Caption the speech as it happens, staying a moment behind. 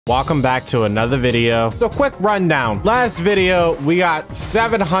Welcome back to another video. So quick rundown. Last video, we got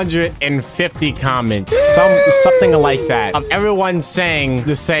 750 comments. Something like that. Of everyone saying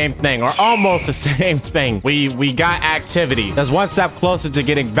the same thing or almost the same thing. We got activity. That's one step closer to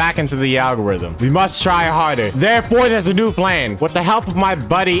getting back into the algorithm. We must try harder. Therefore, there's a new plan. With the help of my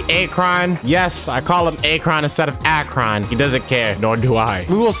buddy Akron. Yes, I call him Akron instead of Akron. He doesn't care, nor do I.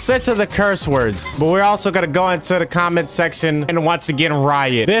 We will censor the curse words, but we're also gonna go into the comment section and once again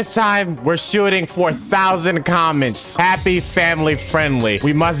riot. This time, we're shooting for 1,000 comments. Happy, family friendly.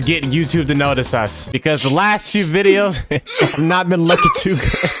 We must get YouTube to notice us because the last few videos have not been looking too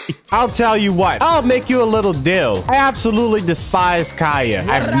great. I'll tell you what, I'll make you a little deal. I absolutely despise Kaya.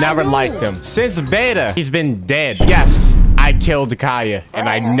 I've never liked him. Since beta, he's been dead. Yes, I killed Kaya and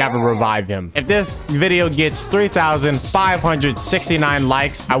I never revive him. If this video gets 3,569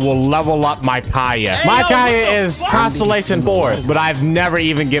 likes, I will level up my Kaya. My Kaya is Constellation 4, but I've never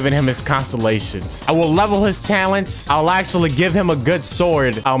even given him his constellations. I will level his talents. I'll actually give him a good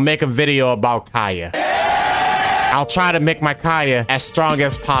sword. I'll make a video about Kaya. I'll try to make my Kaya as strong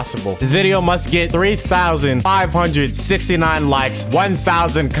as possible. This video must get 3,569 likes,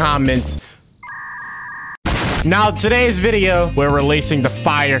 1,000 comments. Now, today's video, we're releasing the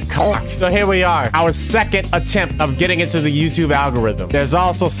fire cock. So here we are, our second attempt of getting into the YouTube algorithm. There's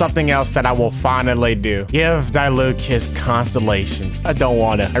also something else that I will finally do. Give Diluc his constellations. I don't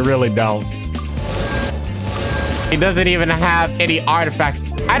want to. I really don't. He doesn't even have any artifacts.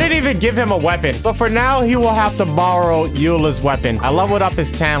 I didn't even give him a weapon. So for now, he will have to borrow Eula's weapon. I leveled up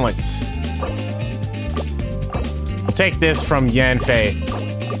his talents. I'll take this from Yanfei.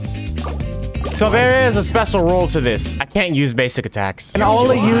 So there is a special rule to this. I can't use basic attacks. I can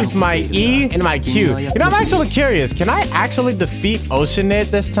only use my E and my Q. You know, I'm actually curious. Can I actually defeat Oceanid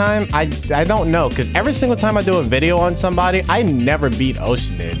this time? I don't know, because every single time I do a video on somebody, I never beat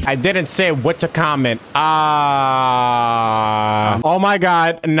Oceanid. I didn't say what to comment. Oh my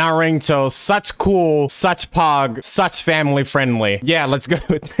god, Naringto. Such cool, such pog, such family friendly. Yeah, let's go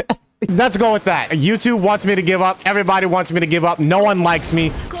with that. Let's go with that. YouTube wants me to give up. Everybody wants me to give up. No one likes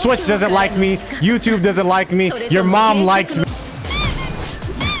me. Twitch doesn't like me. YouTube doesn't like me. Your mom likes me.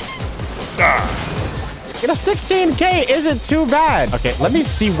 You know, 16K isn't too bad. Okay, let me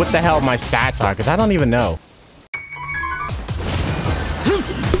see what the hell my stats are, because I don't even know.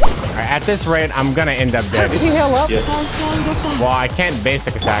 Alright, at this rate, I'm gonna end up dead. Did he heal up? Yes. Well, I can't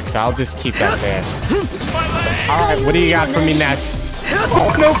basic attack, so I'll just keep that there. Alright, what do you got for me next?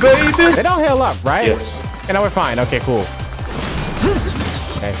 Oh, no, baby. They don't heal up, right? Yes. You know, we're fine. Okay, cool.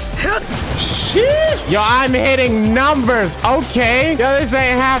 Okay. Yo, I'm hitting numbers. Okay. Yo, this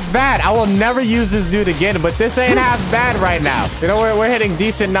ain't half bad. I will never use this dude again, but this ain't half bad right now. You know, we're hitting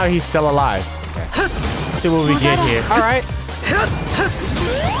decent now. He's still alive. Okay. Let's see what we get here. All right.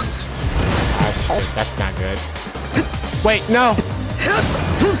 Oh, shit. That's not good. Wait, no.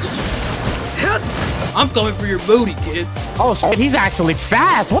 I'm coming for your booty, kid. Oh, shit. He's actually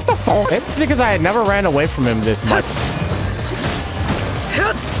fast. What the fuck? It's because I had never ran away from him this much.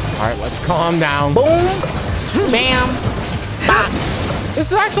 All right, let's calm down. Boom. Bam. Bop.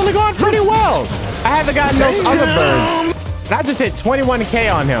 This is actually going pretty well. I haven't gotten those other birds. And I just hit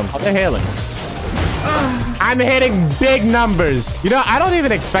 21K on him. Oh, they're healing. I'm hitting big numbers. You know, I don't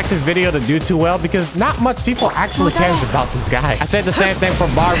even expect this video to do too well because not much people actually cares about this guy. I said the same thing for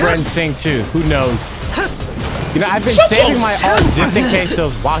Barbara and Sing too. Who knows? You know, I've been saving my ult just in case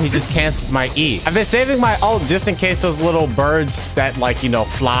those... Wow, he just canceled my E. I've been saving my ult just in case those little birds that, like, you know,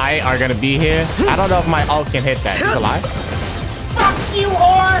 fly are gonna be here. I don't know if my ult can hit that. He's alive. Fuck you,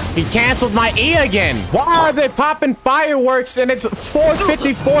 whore! He canceled my E again. Why are they popping fireworks and it's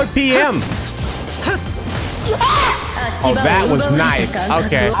 4:54 p.m.? Oh, that was nice.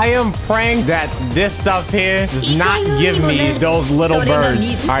 Okay. I am praying that this stuff here does not give me those little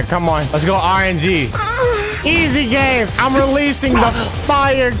birds. All right, come on. Let's go RNG. Easy games. I'm releasing the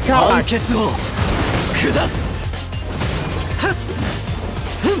fire cock.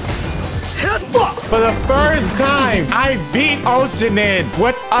 For the first time, I beat Oceanid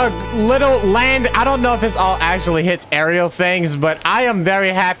with a little land. I don't know if this all actually hits aerial things, but I am very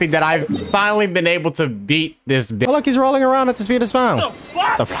happy that I've finally been able to beat this bitch. Oh, look, he's rolling around at the speed of sound.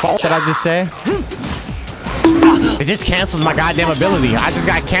 The fuck did I just say? It just cancels my goddamn ability. I just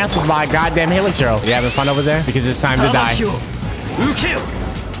got canceled by a goddamn helix arrow. You having fun over there? Because it's time to die.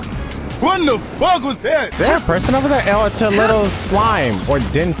 What the fuck was that? Is there a person over there? Oh, it's a little slime. Or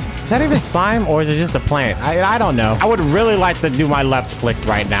didn't... Is that even slime or is it just a plant? I don't know. I would really like to do my left click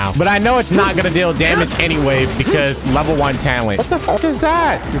right now. But I know it's not going to deal damage anyway because level 1 talent. What the fuck is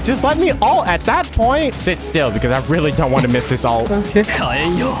that? Just let me ult at that point. Sit still because I really don't want to miss this ult. Okay.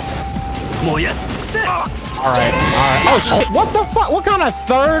 Alright. Oh shit. What the fuck? What kind of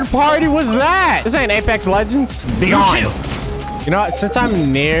third party was that? This ain't Apex Legends. Be gone. You know what? Since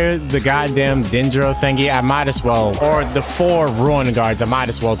I'm near the goddamn Dendro thingy, I might as well, or the 4 Ruin Guards, I might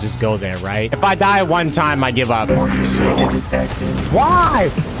as well just go there, right? If I die one time, I give up. Why?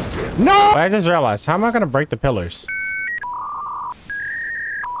 No! I just realized, how am I gonna break the pillars?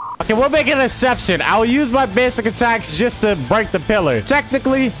 Okay, we'll make an exception. I'll use my basic attacks just to break the pillar.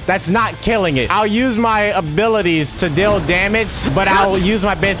 Technically, that's not killing it. I'll use my abilities to deal damage, but I'll use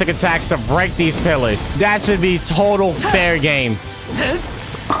my basic attacks to break these pillars. That should be total fair game.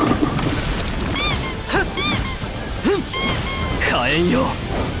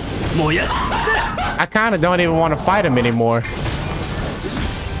 I kind of don't even want to fight him anymore.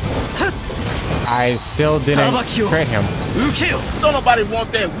 I still didn't crit him. Don't nobody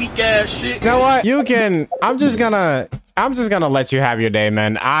want that weak ass shit. You know what? You can. I'm just gonna let you have your day,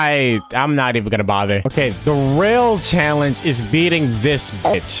 man. I'm not even gonna bother. Okay, the real challenge is beating this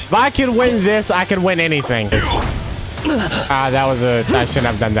bitch. If I can win this, I can win anything. I shouldn't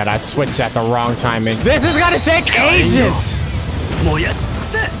have done that. I switched at the wrong timing. This is gonna take ages.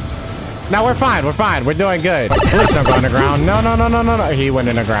 No, we're fine. We're fine. We're doing good. Please don't go on the ground. No. He went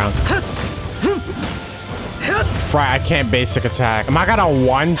in the ground. Right, I can't basic attack. Am I gonna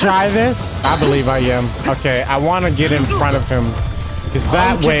one-try this? I believe I am. Okay, I want to get in front of him. Because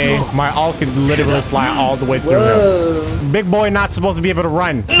that way, my ult could literally fly all the way through him. Big boy not supposed to be able to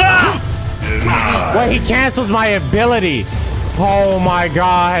run. Wait, he canceled my ability. Oh my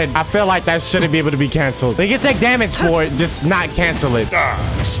god. I feel like that shouldn't be able to be canceled. They can take damage for it, just not cancel it.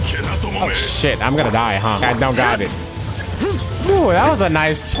 Oh shit, I'm gonna die, huh? I don't got it. Ooh, that was a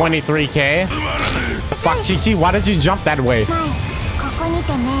nice 23k. Fuck, Chi-Chi, why did you jump that way?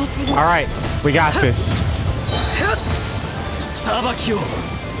 Alright, we got this.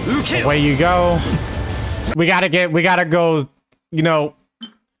 Away you go. We gotta go, you know,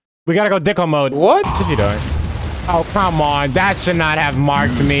 we gotta go Dicko mode. What is he doing? Oh, come on. That should not have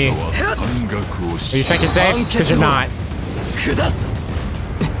marked me. You think you're safe? Because you're not.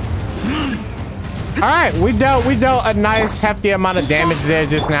 Alright, we dealt a nice hefty amount of damage there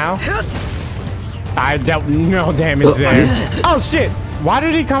just now. I dealt no damage there. Oh shit! Why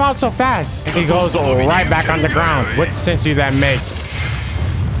did he come out so fast? He goes right back on the ground. What sense do that make?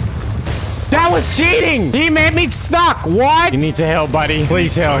 That was cheating! He made me stuck! What? You need to heal, buddy.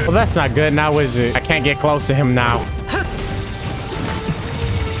 Please heal. Well, that's not good now, is it? I can't get close to him now.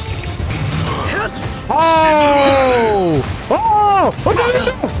 Oh! Oh!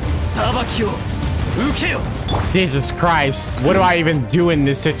 Jesus Christ. What do I even do in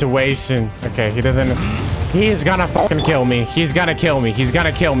this situation? Okay, he doesn't... He is gonna fucking kill me. He's gonna kill me. He's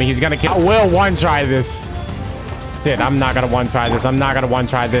gonna kill me. He's gonna kill... I will one-try this. Shit, I'm not gonna one-try this. I'm not gonna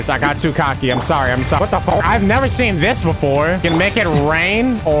one-try this. I got too cocky. I'm sorry. I'm sorry. What the fuck? I've never seen this before. Can make it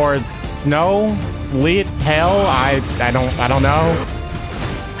rain or snow, sleet, hail. I don't know.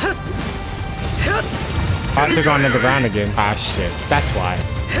 Oh, it's going to the ground again. Ah, shit. That's why.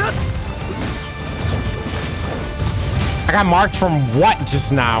 I got marked from what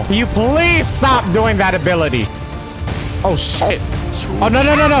just now? Can you please stop doing that ability? Oh, shit. Oh, no.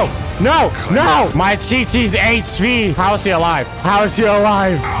 No! My Chi-Chi's HP! How is he alive? How is he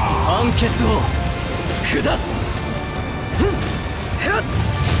alive?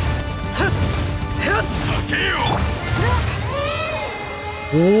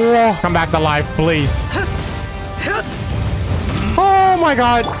 Whoa. Come back to life, please. Oh my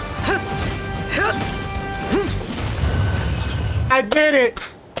god! I did it!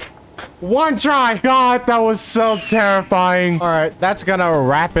 One try! God, that was so terrifying. Alright, that's gonna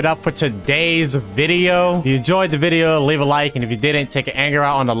wrap it up for today's video. If you enjoyed the video, leave a like. And if you didn't, take your anger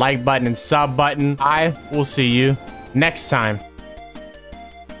out on the like button and sub button. I will see you next time.